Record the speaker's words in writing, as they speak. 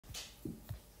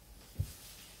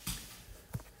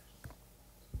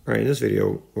All right, in this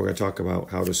video, we're going to talk about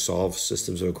how to solve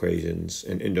systems of equations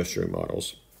in industrial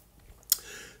models.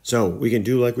 So we can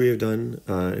do like we have done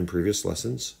in previous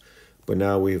lessons, but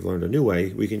now we've learned a new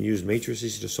way. We can use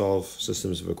matrices to solve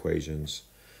systems of equations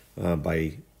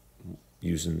by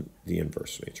using the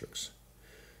inverse matrix.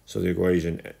 So the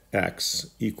equation x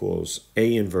equals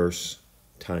A inverse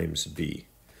times B.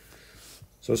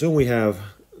 So assume we have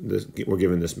this, we're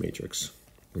given this matrix.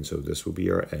 And so this will be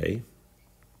our A.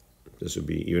 This would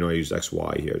be, even though I used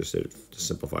xy here just to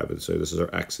simplify, but so this is our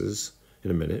x's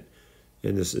in a minute,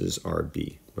 and this is our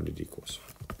b, what it equals.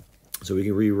 So we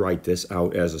can rewrite this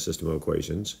out as a system of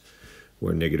equations,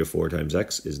 where negative 4 times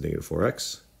x is negative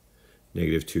 4x,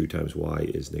 negative 2 times y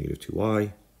is negative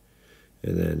 2y,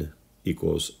 and then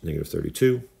equals negative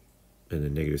 32, and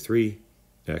then negative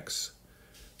 3x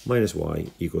minus y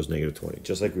equals negative 20,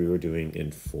 just like we were doing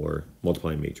in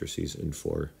multiplying matrices in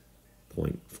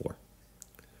 4.4.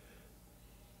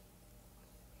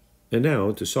 And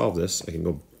now, to solve this, I can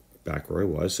go back where I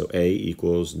was. So A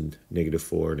equals negative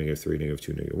 4, negative 3, negative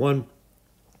 2, negative 1.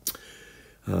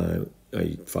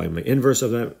 I find my inverse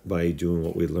of that by doing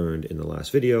what we learned in the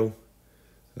last video.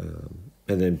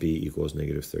 And then B equals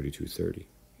negative 32, 30.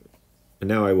 And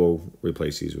now I will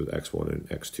replace these with x1 and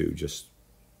x2 just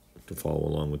to follow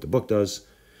along what the book does.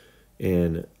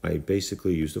 And I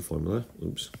basically use the formula,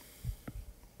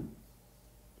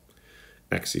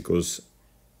 x equals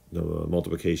the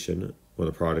multiplication or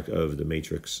the product of the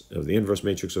matrix of the inverse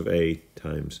matrix of A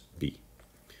times B.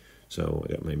 So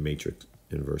I got my matrix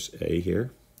inverse A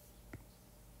here.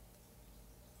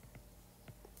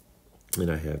 And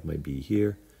I have my B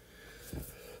here.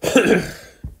 Now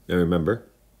remember,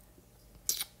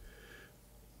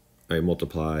 I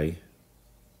multiply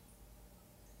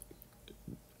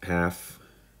half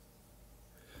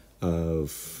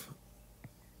of,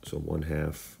 so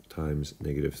 1/2 times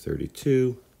negative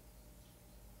 32.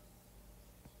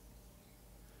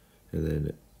 And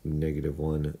then negative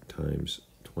 1 times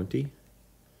 20.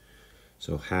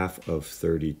 So half of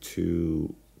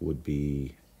 32 would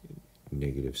be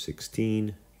negative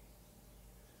 16.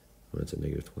 Well, that's a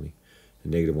negative 20.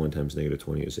 And negative 1 times negative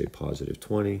 20 is a positive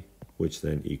 20, which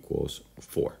then equals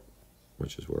 4,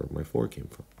 which is where my 4 came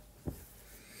from.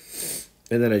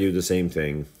 And then I do the same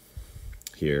thing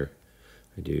here.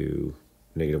 I do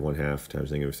negative 1/2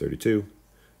 times negative 32.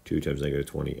 2 times negative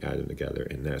 20, add them together,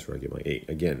 and that's where I get my 8.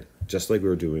 Again, just like we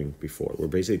were doing before. We're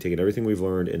basically taking everything we've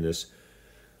learned in this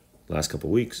last couple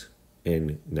of weeks,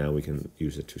 and now we can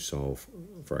use it to solve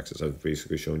for x's. I've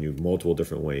basically shown you multiple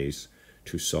different ways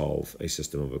to solve a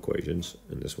system of equations,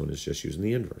 and this one is just using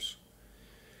the inverse.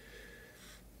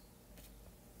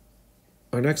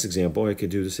 Our next example, I could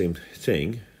do the same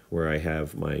thing, where I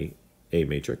have my A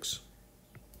matrix.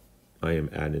 I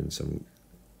am adding some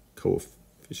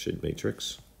coefficient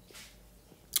matrix,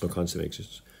 or constant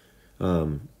matrix,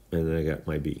 and then I got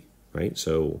my B, right?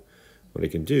 So what I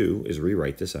can do is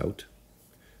rewrite this out.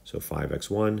 So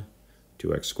 5x1,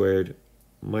 2x squared,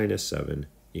 minus 7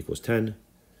 equals 10,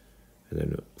 and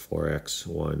then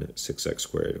 4x1, 6x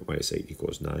squared, minus 8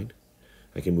 equals 9.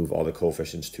 I can move all the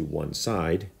coefficients to one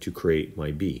side to create my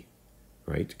B,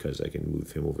 right? Because I can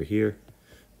move him over here,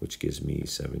 which gives me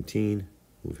 17,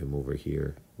 move him over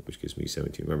here, which gives me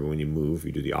 17. Remember, when you move,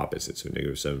 you do the opposite. So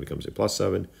negative 7 becomes a plus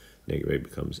 7, negative 8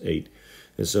 becomes 8.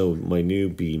 And so my new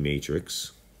B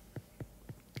matrix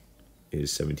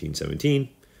is 17, 17.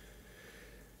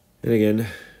 And again,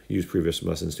 use previous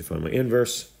lessons to find my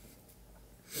inverse.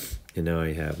 And now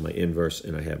I have my inverse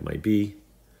and I have my B.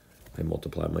 I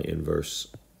multiply my inverse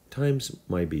times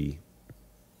my B,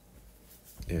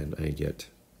 and I get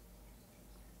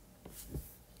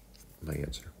my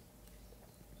answer.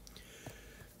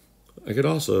 I could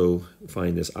also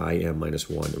find this IM minus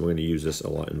 1, and we're going to use this a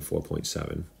lot in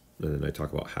 4.7, and then I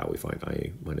talk about how we find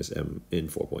I minus M in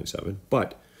 4.7.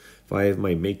 But if I have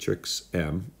my matrix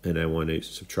M, and I want to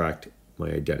subtract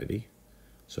my identity,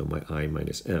 so my I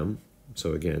minus M,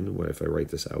 so again, what if I write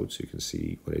this out so you can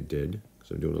see what I did?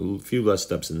 So I'm doing a few less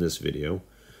steps in this video,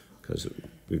 because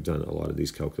we've done a lot of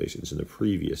these calculations in the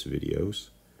previous videos.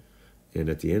 And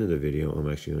at the end of the video, I'm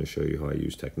actually going to show you how I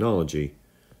use technology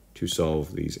to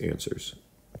solve these answers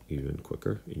even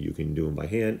quicker. You can do them by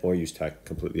hand or use tech,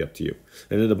 completely up to you.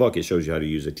 And in the book, it shows you how to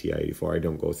use a TI-84. I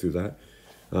don't go through that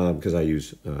because I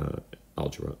use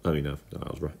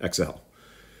Excel.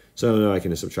 So now I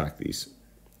can subtract these,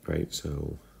 right?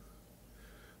 So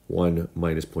 1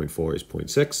 minus 0.4 is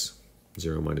 0.6.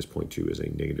 0 minus 0.2 is a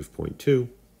negative 0.2.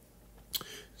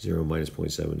 0 minus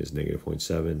 0.7 is negative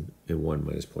 0.7. And 1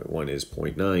 minus 0.1 is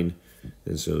 0.9.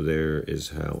 And so there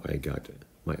is how I got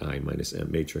my I minus M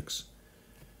matrix.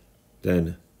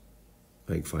 Then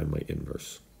I can find my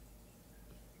inverse.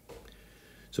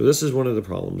 So this is one of the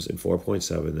problems in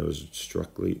 4.7 that was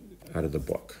strictly out of the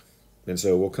book. And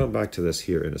so we'll come back to this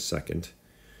here in a second.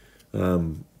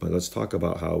 But let's talk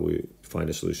about how we find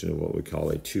a solution of what we call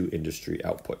a two-industry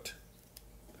output.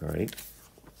 All right.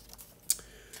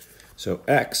 So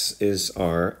X is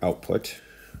our output,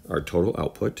 our total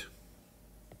output.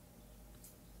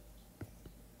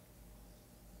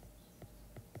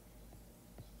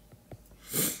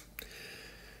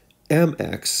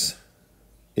 MX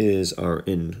is our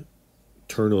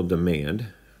internal demand.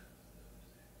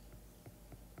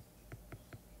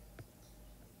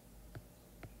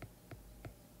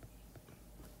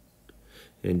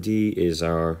 And D is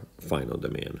our final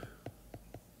demand.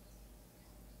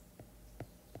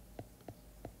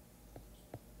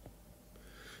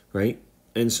 Right?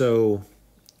 And so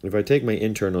if I take my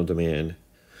internal demand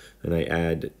and I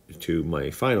add to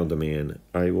my final demand,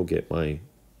 I will get my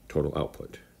total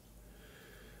output.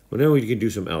 Well, now we can do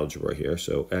some algebra here.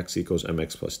 So X equals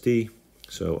MX plus D.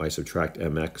 So I subtract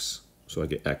MX, so I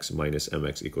get X minus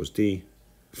MX equals D.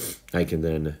 I can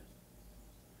then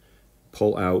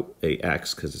pull out a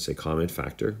X because it's a common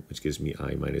factor, which gives me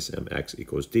I minus MX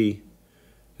equals D.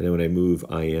 And then when I move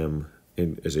IM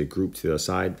as a group to the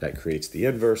side, that creates the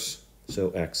inverse.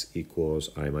 So X equals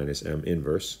I minus M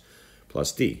inverse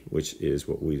plus D, which is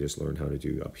what we just learned how to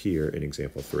do up here in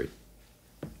example 3.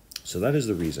 So that is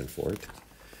the reason for it.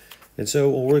 And so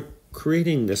when we're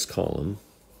creating this column,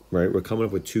 right, we're coming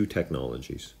up with two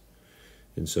technologies.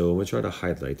 And so I'm going to try to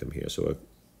highlight them here. So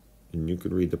and you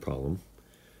could read the problem.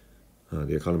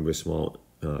 The economy of a small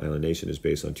island nation is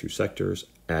based on two sectors,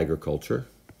 agriculture,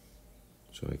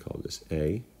 so I call this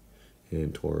A,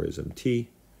 and tourism T.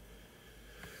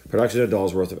 Production of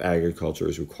 $1 worth of agriculture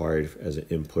is required as an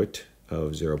input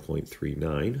of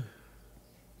 0.39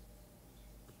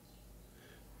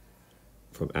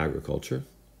 from agriculture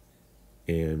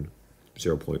and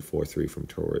 0.43 from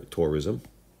tourism.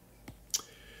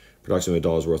 Production of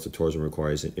 $1 worth of tourism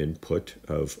requires an input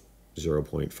of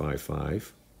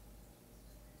 0.55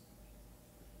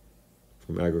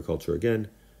 from agriculture again,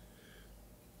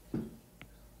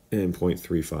 and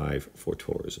 0.35 for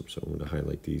tourism. So I'm going to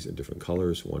highlight these in different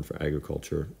colors, one for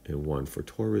agriculture and one for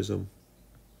tourism.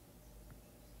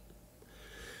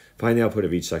 Find the output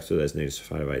of each sector that is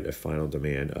satisfied by a final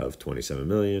demand of 27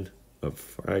 million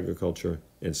for agriculture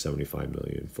and 75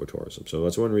 million for tourism. So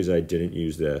that's one reason I didn't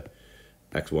use the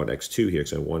X1, X2 here,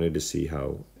 because I wanted to see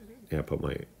how I put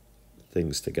my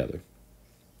things together.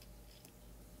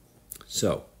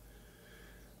 So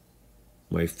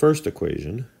my first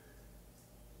equation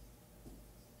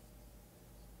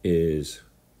is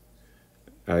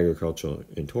agriculture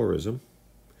and tourism,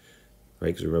 right?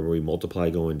 Because remember, we multiply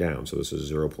going down. So this is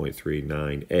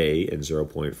 0.39A and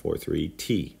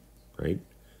 0.43T, right?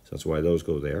 So that's why those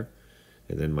go there.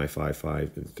 And then my 5,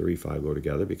 5, and 3, 5 go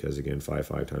together because, again, 5,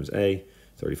 5 times A,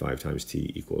 35 times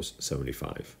T equals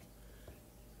 75.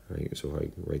 Right? So if I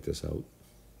write this out,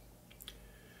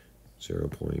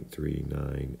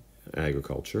 0.39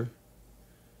 agriculture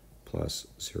plus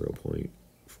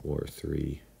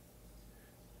 0.43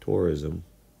 tourism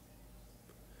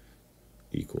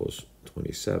equals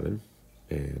 27,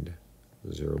 and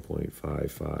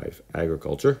 0.55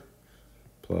 agriculture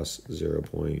plus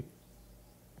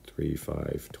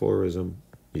 0.35 tourism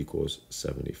equals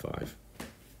 75.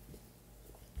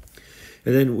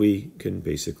 And then we can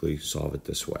basically solve it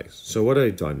this way. So what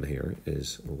I've done here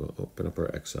is we'll go open up our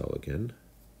Excel again.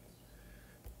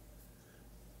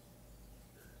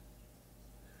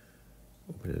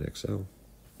 Open in Excel.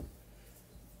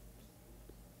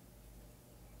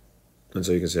 And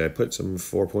so you can see I put some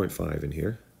 4.5 in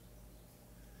here.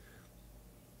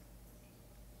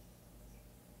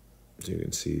 So you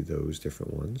can see those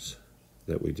different ones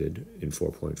that we did in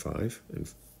 4.5.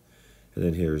 And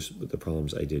then here's the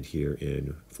problems I did here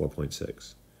in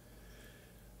 4.6.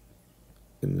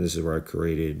 And this is where I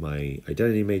created my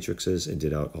identity matrices and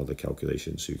did out all the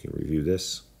calculations so you can review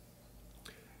this.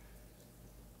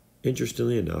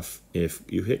 Interestingly enough, if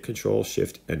you hit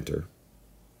Control-Shift-Enter,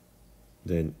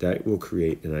 then that will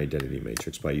create an identity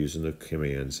matrix by using the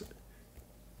commands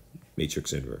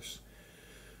matrix inverse.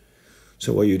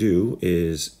 So what you do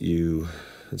is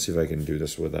let's see if I can do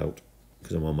this without,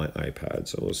 because I'm on my iPad,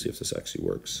 so let's see if this actually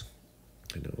works.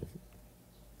 I know.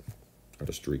 I'll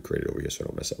just recreate it over here so I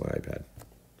don't mess up my iPad.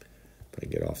 If I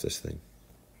can get off this thing.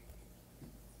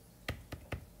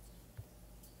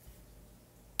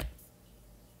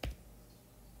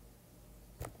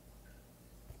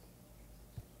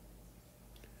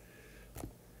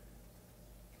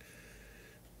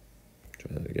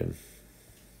 Try that again.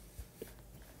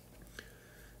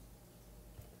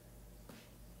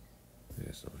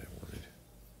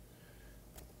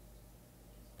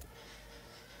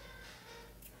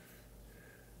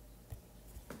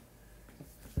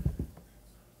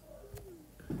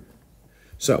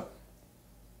 So,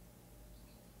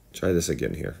 try this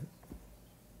again here.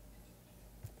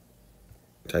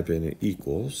 Type in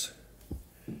equals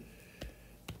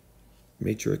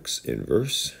matrix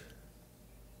inverse.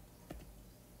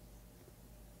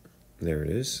 There it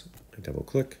is. I double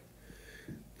click.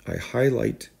 I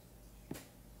highlight.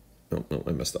 Oh, no,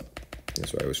 I messed up.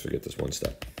 That's why I always forget this one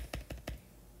step.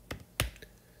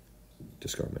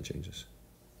 Discard my changes.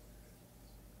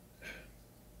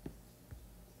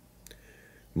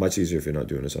 Much easier if you're not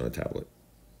doing this on a tablet.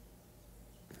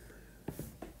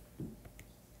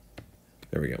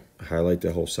 There we go. Highlight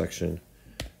the whole section.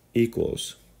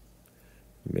 Equals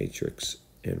matrix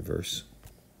inverse.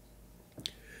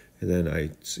 And then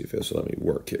I see if this will let me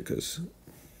work here, because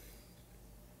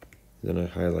then I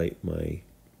highlight my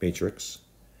matrix,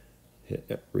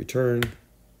 hit return,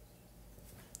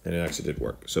 and it actually did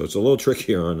work. So it's a little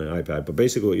trickier on the iPad, but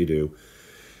basically what you do,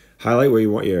 highlight where you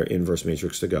want your inverse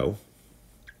matrix to go,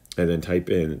 and then type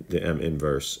in the M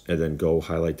inverse, and then go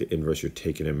highlight the inverse you're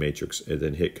taking in matrix, and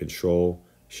then hit Control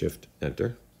Shift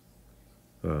Enter.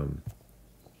 And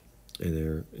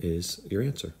there is your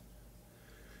answer.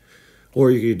 Or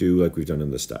you could do like we've done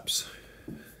in the steps.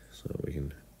 So we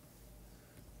can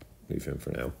leave him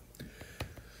for now.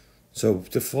 So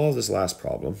to follow this last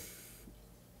problem,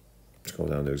 let's go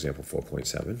down to example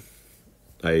 4.7.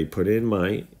 I put in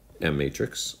my M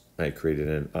matrix. I created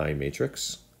an I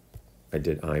matrix. I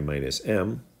did I minus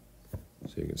M.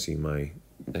 So you can see my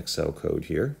Excel code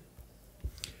here,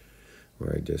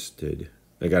 where I just did,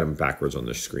 I got them backwards on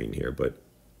the screen here, but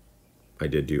I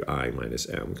did do I minus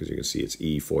M, because you can see it's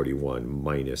E41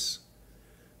 minus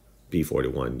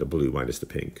B41, the blue minus the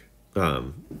pink.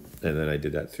 And then I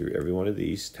did that through every one of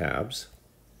these tabs,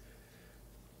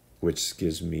 which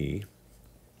gives me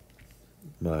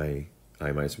my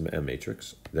I minus M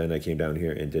matrix. Then I came down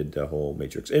here and did the whole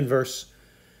matrix inverse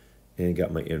and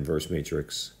got my inverse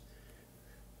matrix.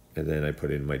 And then I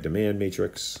put in my demand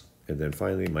matrix. And then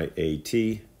finally my AT.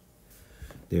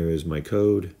 There is my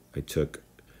code. I took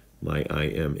my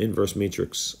IM inverse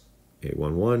matrix,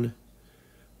 A11,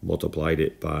 multiplied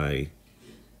it by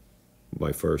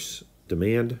my first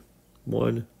demand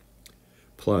 1,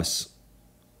 plus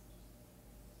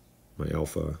my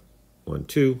alpha 1,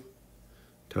 2,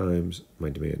 times my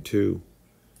demand 2,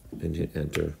 and hit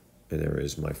enter. And there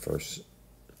is my first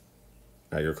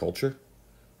agriculture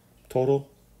total.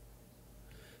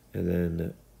 And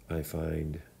then I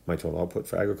find my total output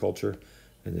for agriculture.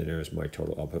 And then there's my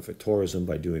total output for tourism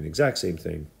by doing the exact same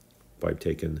thing, by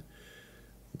taking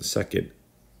the second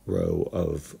row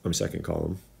of, second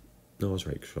column, no, I was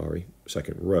right, sorry,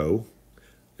 second row,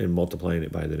 and multiplying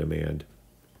it by the demand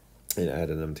and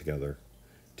adding them together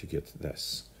to get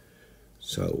this.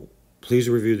 So please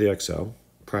review the Excel,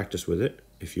 practice with it.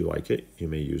 If you like it, you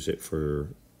may use it for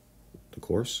the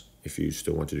course. If you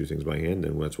still want to do things by hand,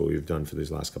 then that's what we've done for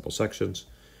these last couple sections.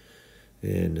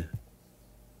 And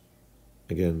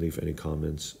again, leave any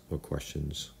comments or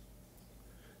questions,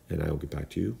 and I will get back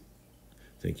to you.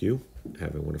 Thank you.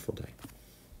 Have a wonderful day.